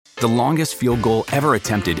The longest field goal ever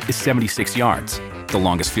attempted is 76 yards. The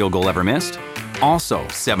longest field goal ever missed? Also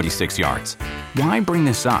 76 yards. Why bring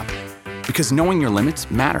this up? Because knowing your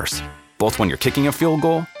limits matters, both when you're kicking a field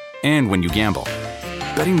goal and when you gamble.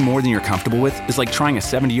 Betting more than you're comfortable with is like trying a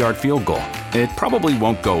 70-yard field goal. It probably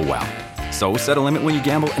won't go well. So set a limit when you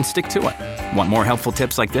gamble and stick to it. Want more helpful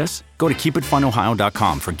tips like this? Go to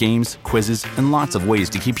keepitfunohio.com for games, quizzes, and lots of ways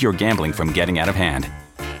to keep your gambling from getting out of hand.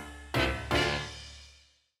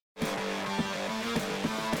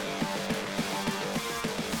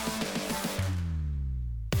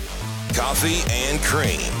 Coffee and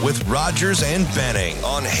Cream with Rogers and Benning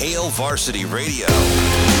on Hail Varsity Radio.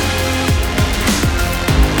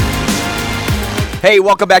 Hey,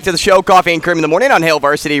 welcome back to the show, Coffee and Cream in the Morning on Hail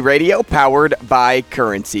Varsity Radio, powered by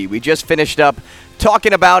Currency. We just finished up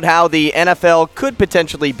talking about how the NFL could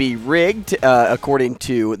potentially be rigged, according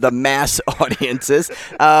to the mass audiences.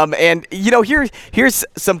 And, you know, here's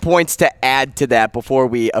some points to add to that before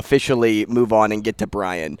we officially move on and get to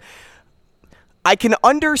Brian. I can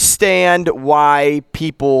understand why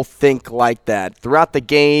people think like that throughout the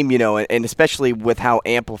game, you know, and especially with how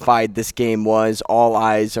amplified this game was. All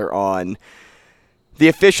eyes are on the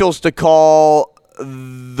officials to call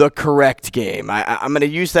the correct game. I'm going to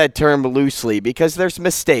use that term loosely because there's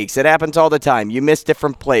mistakes. It happens all the time. You miss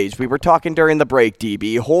different plays. We were talking during the break,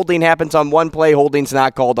 DB. Holding happens on one play. Holding's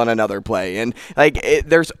not called on another play. And,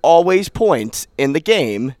 there's always points in the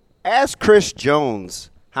game. Ask Chris Jones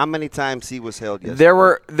how many times he was held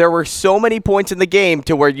yesterday. There were so many points in the game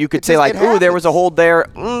to where you could say, like, ooh, there was a hold there.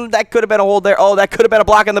 That could have been a hold there. Oh, that could have been a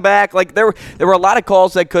block in the back. Like, there were a lot of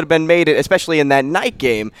calls that could have been made, especially in that night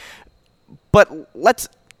game. But let's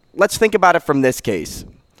think about it from this case.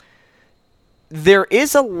 There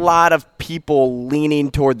is a lot of people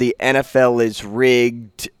leaning toward the NFL is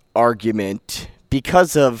rigged argument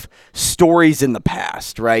because of stories in the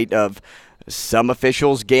past, right, of some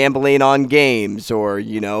officials gambling on games or,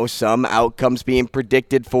 you know, some outcomes being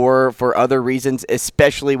predicted for other reasons,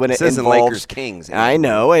 especially when it involves Lakers Kings. I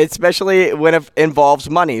know, especially when it involves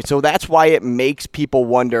money. So that's why it makes people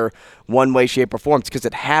wonder one way, shape, or form, because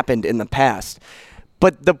it happened in the past.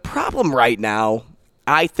 But the problem right now,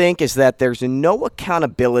 I think, is that there's no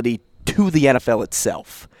accountability to the NFL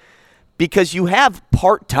itself because you have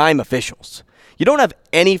part-time officials. You don't have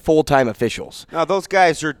any full-time officials. No, those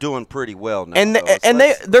guys are doing pretty well now. And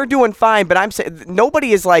they're doing fine, but I'm saying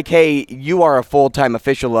nobody is like, hey, you are a full-time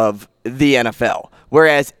official of the NFL.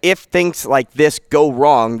 Whereas if things like this go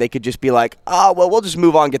wrong, they could just be like, oh, well, we'll just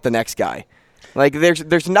move on and get the next guy. Like,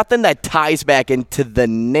 there's nothing that ties back into the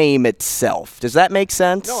name itself. Does that make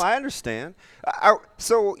sense? No, I understand.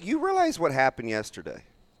 So you realize what happened yesterday.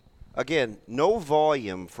 Again, no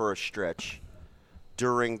volume for a stretch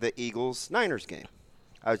during the Eagles-Niners game.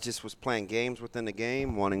 I was playing games within the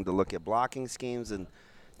game, wanting to look at blocking schemes and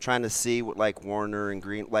trying to see what, like, Warner and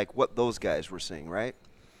Green, like, what those guys were seeing, right?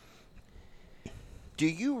 Do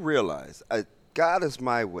you realize, God is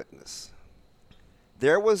my witness,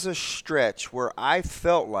 there was a stretch where I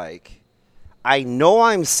felt like I know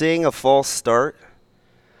I'm seeing a false start,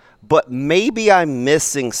 but maybe I'm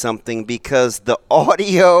missing something because the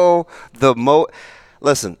audio,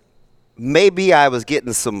 listen, maybe I was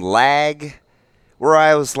getting some lag where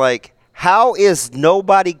I was like, how is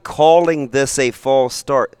nobody calling this a false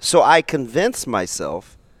start? So I convinced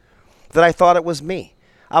myself that I thought it was me.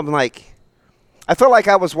 I'm like, I felt like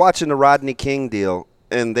I was watching the Rodney King deal,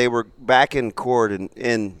 and they were back in court,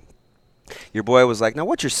 and your boy was like, now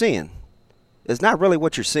what you're seeing is not really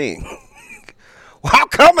what you're seeing. Well, how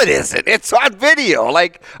come it isn't? It's on video.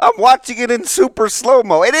 Like, I'm watching it in super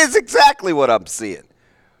slow-mo. It is exactly what I'm seeing.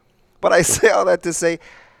 But I say all that to say,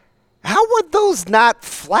 how were those not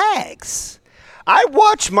flags? I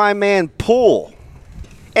watched my man pull,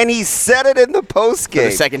 and he said it in the postgame. For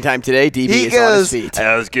the second time today, DB is on his feet.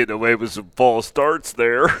 I was getting away with some false starts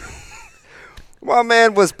there. My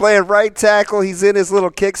man was playing right tackle. He's in his little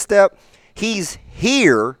kick step. He's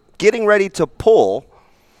here getting ready to pull.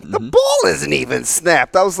 The ball isn't even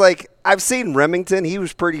snapped. I was like, I've seen Remington. He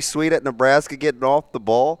was pretty sweet at Nebraska getting off the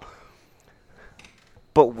ball.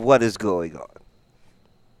 But what is going on?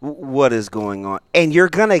 What is going on? And you're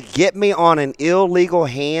going to get me on an illegal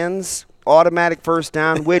hands automatic first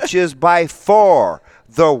down, which is by far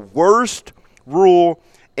the worst rule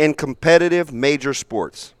in competitive major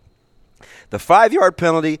sports. The 5-yard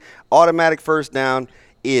penalty, automatic first down,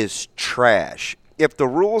 is trash. If the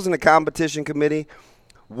rules in the competition committee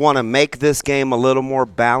want to make this game a little more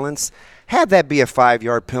balanced, have that be a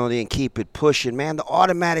 5-yard penalty and keep it pushing. Man, the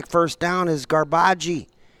automatic first down is garbage.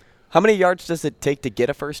 How many yards does it take to get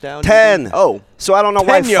a first down? 10. Oh. So I don't know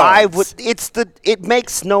why 10 5 yards. would – it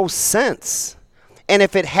makes no sense. And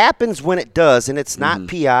if it happens when it does and it's not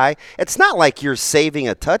PI, it's not like you're saving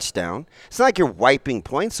a touchdown. It's not like you're wiping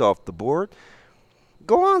points off the board.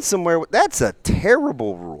 Go on somewhere. That's a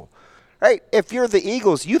terrible rule. Right? If you're the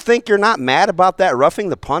Eagles, you think you're not mad about that roughing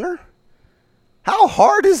the punter? How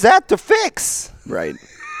hard is that to fix? Right.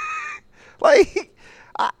 Like,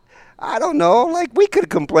 I don't know. Like, we could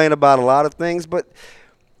complain about a lot of things, but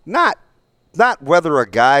not whether a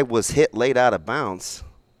guy was hit late out of bounds.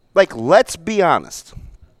 Like, let's be honest.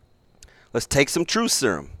 Let's take some truth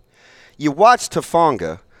serum. You watched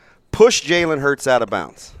Hufanga push Jalen Hurts out of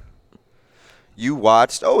bounds. You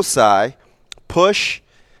watched Osai push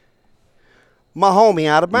Mahomie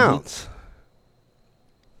out of bounds.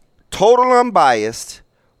 Total unbiased.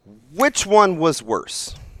 Which one was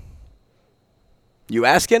worse? You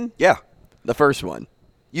asking? Yeah. The first one.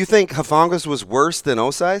 You think Hufanga's was worse than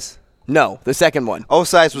Osai's? No, the second one.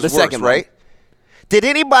 Osai's was The worse, second one. right? Did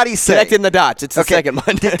anybody say? Connecting the dots. It's the second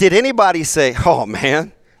one. did anybody say, oh,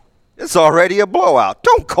 man, it's already a blowout?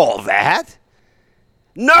 Don't call that.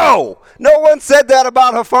 No. No one said that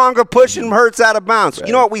about Hufanga pushing Hurts out of bounds. Right.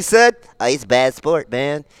 You know what we said? Oh, he's a bad sport,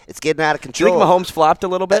 man. It's getting out of Do you control. think Mahomes flopped a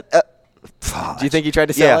little bit? Do you think he tried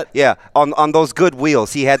to sell it? Yeah. On those good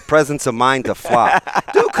wheels, he had presence of mind to flop.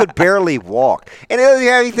 Dude could barely walk. And it doesn't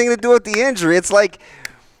have anything to do with the injury. It's like,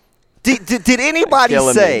 did anybody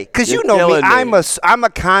say, because you know me, I'm a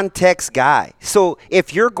context guy. So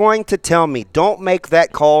if you're going to tell me don't make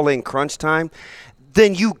that call in crunch time,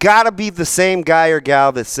 then you got to be the same guy or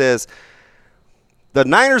gal that says the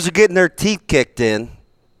Niners are getting their teeth kicked in.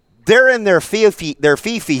 They're in their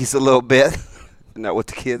fifis a little bit. Isn't that what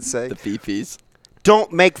the kids say? The fifis.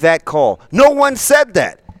 Don't make that call. No one said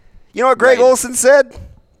that. You know what Greg Olsen said?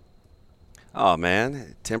 Oh,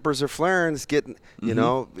 man, tempers are flaring. It's getting,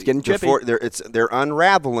 it's getting chippy. They're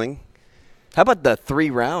unraveling. How about the 3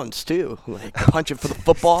 rounds, too? Like punching for the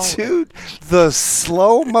football? Dude, the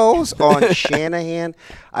slow-mos on Shanahan,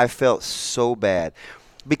 I felt so bad.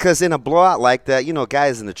 Because in a blowout like that,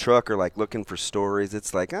 guys in the truck are like looking for stories.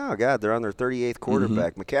 It's like, oh, God, they're on their 38th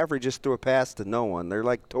quarterback. McCaffrey just threw a pass to no one. They're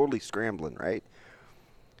like totally scrambling, right?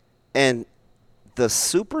 And the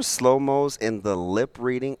super slow-mos and the lip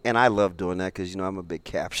reading, and I love doing that because, I'm a big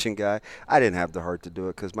caption guy. I didn't have the heart to do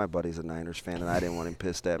it because my buddy's a Niners fan and I didn't want him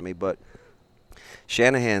pissed at me. But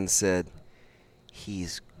Shanahan said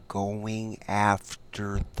he's going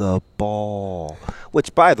after the ball.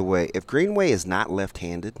 Which, by the way, if Greenway is not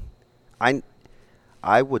left-handed,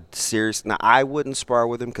 I would seriously – now, I wouldn't spar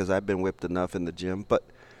with him because I've been whipped enough in the gym. But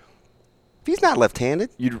if he's not left-handed,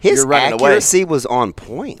 his accuracy was on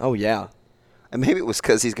point. Oh, yeah. And maybe it was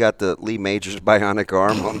because he's got the Lee Majors bionic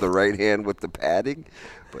arm on the right hand with the padding.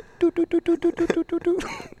 But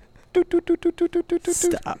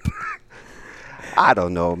Stop. I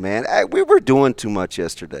don't know, man. We were doing too much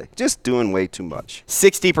yesterday. Just doing way too much.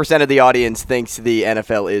 60% of the audience thinks the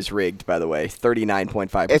NFL is rigged, by the way.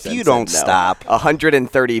 39.5%. If you don't stop.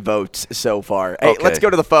 130 votes so far. Hey, Okay. let's go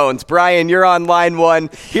to the phones. Brian, you're on line 1.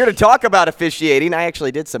 Here to talk about officiating. I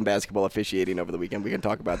actually did some basketball officiating over the weekend. We can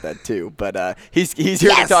talk about that, too. But he's here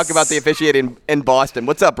to talk about the officiating in Boston.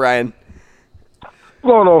 What's up, Brian? What's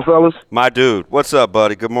going on, fellas? My dude. What's up,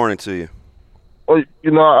 buddy? Good morning to you. Well,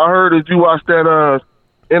 I heard that you watched that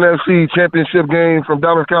NFC championship game from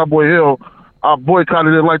Dallas Cowboy Hill. I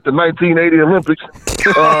boycotted it like the 1980 Olympics.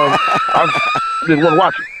 I didn't want to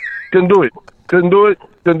watch it. Couldn't do it.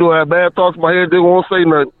 I had bad thoughts in my head. Didn't want to say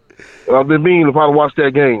nothing. I've been mean if I'd watched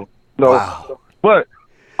that game. No. Wow. But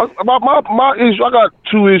about my issue, I got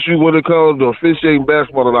 2 issues when it comes to officiating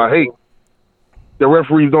basketball that I hate. The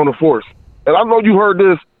referees don't enforce. And I know you heard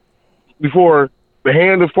this before. The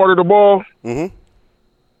hand is part of the ball. Mm-hmm.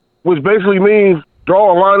 Which basically means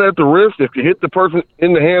draw a line at the wrist. If you hit the person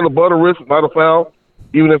in the hand above the wrist, it's not a foul,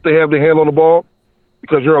 even if they have their hand on the ball,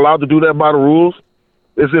 because you're allowed to do that by the rules.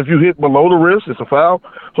 It's if you hit below the wrist, it's a foul.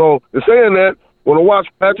 So in saying that, when I watch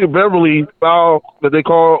Patrick Beverly foul that they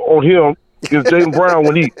call on him against Jayden Brown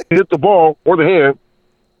when he hit the ball or the hand,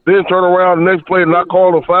 then turn around the next play and not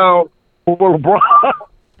call a foul for LeBron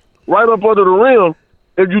right up under the rim.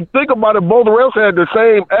 If you think about it, both refs had the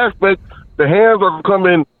same aspect. The hands are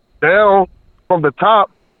coming down from the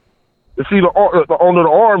top. You see the under the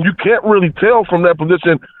arm. You can't really tell from that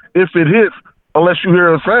position if it hits unless you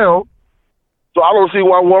hear a sound. So I don't see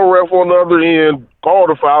why one ref on the other end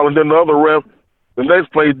called a foul and then the other ref the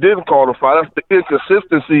next play didn't call the foul. That's the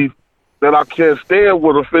inconsistency that I can't stand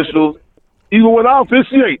with officials, even when I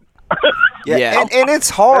officiate. Yeah. And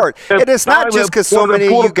it's hard. And it's not just because so many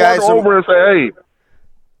of you guys over and say, hey,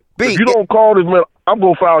 B, if you don't call this, man, I'm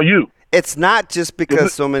going to foul you. It's not just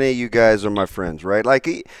because so many of you guys are my friends, right?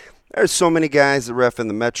 Like, there's so many guys that ref in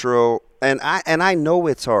the Metro, and I know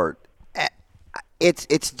it's hard.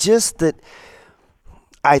 It's just that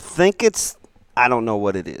I think I don't know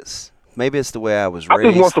what it is. Maybe it's the way I was raised. I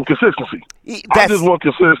just want some consistency. I just want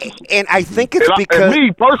consistency. And I think it's because and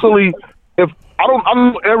me personally, if I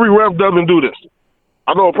know every ref doesn't do this.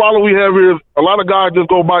 I know a problem we have here is a lot of guys just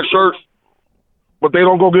go buy shirts, but they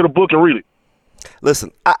don't go get a book and read it.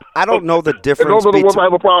 Listen, I don't know the difference. And those are the ones I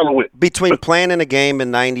have a problem with. Between playing in a game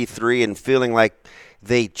in '93 and feeling like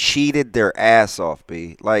they cheated their ass off,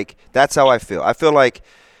 B. Like, that's how I feel. I feel like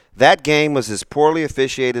that game was as poorly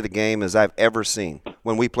officiated a game as I've ever seen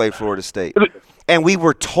when we played Florida State. And we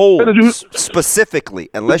were told specifically,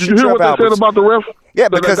 unless you're Trev Albertson. Did you hear what they said about the ref? Yeah,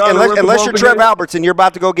 because unless you're Trev Albertson, you're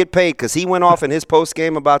about to go get paid because he went off in his post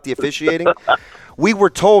game about the officiating. We were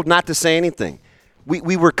told not to say anything.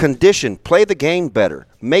 We were conditioned. Play the game better.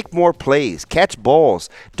 Make more plays. Catch balls.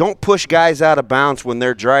 Don't push guys out of bounds when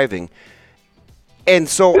they're driving. And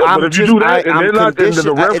so I'm just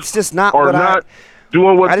conditioned. It's just not what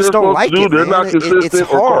doing what I just they're don't supposed like to do. it, They're man. not consistent It's or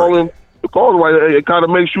hard. calling right. It kind of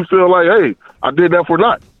makes you feel like, hey, I did that for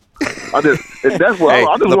nothing. That's what Hey,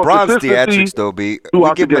 I just LeBron's want consistency theatrics, though, B.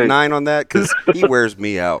 We give him a 9 on that because he wears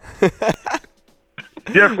me out.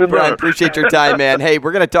 Yes, Brian, appreciate your time, man. Hey,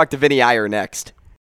 we're going to talk to Vinny Iyer next.